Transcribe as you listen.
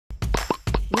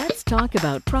Let's talk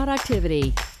about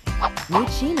productivity. Meet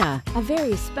Sheena, a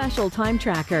very special time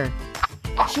tracker.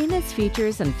 Sheena's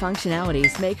features and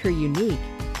functionalities make her unique.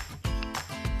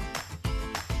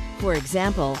 For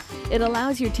example, it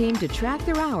allows your team to track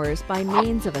their hours by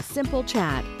means of a simple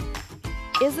chat.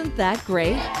 Isn't that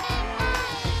great?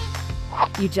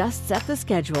 You just set the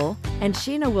schedule, and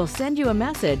Sheena will send you a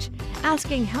message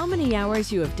asking how many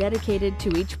hours you have dedicated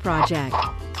to each project,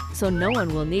 so no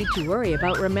one will need to worry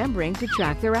about remembering to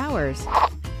track their hours.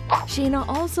 Sheena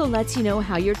also lets you know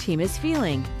how your team is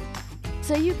feeling,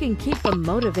 so you can keep them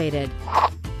motivated.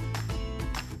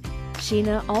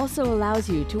 Sheena also allows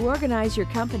you to organize your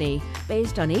company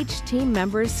based on each team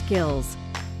member's skills.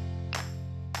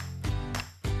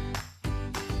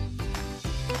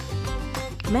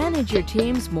 Manage your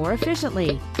teams more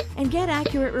efficiently and get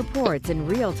accurate reports in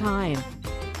real time.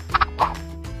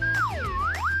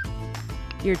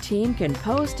 Your team can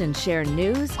post and share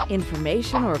news,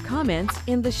 information, or comments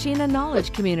in the Sheena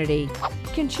Knowledge community,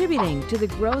 contributing to the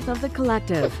growth of the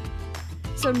collective.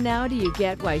 So now do you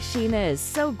get why Sheena is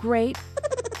so great?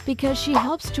 Because she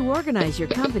helps to organize your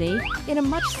company in a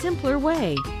much simpler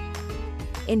way.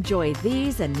 Enjoy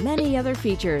these and many other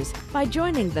features by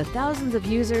joining the thousands of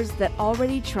users that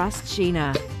already trust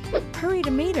Sheena. Hurry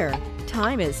to meet her.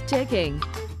 Time is ticking.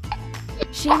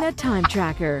 Sheena Time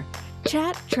Tracker.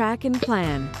 Chat, track, and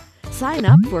plan. Sign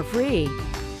up for free.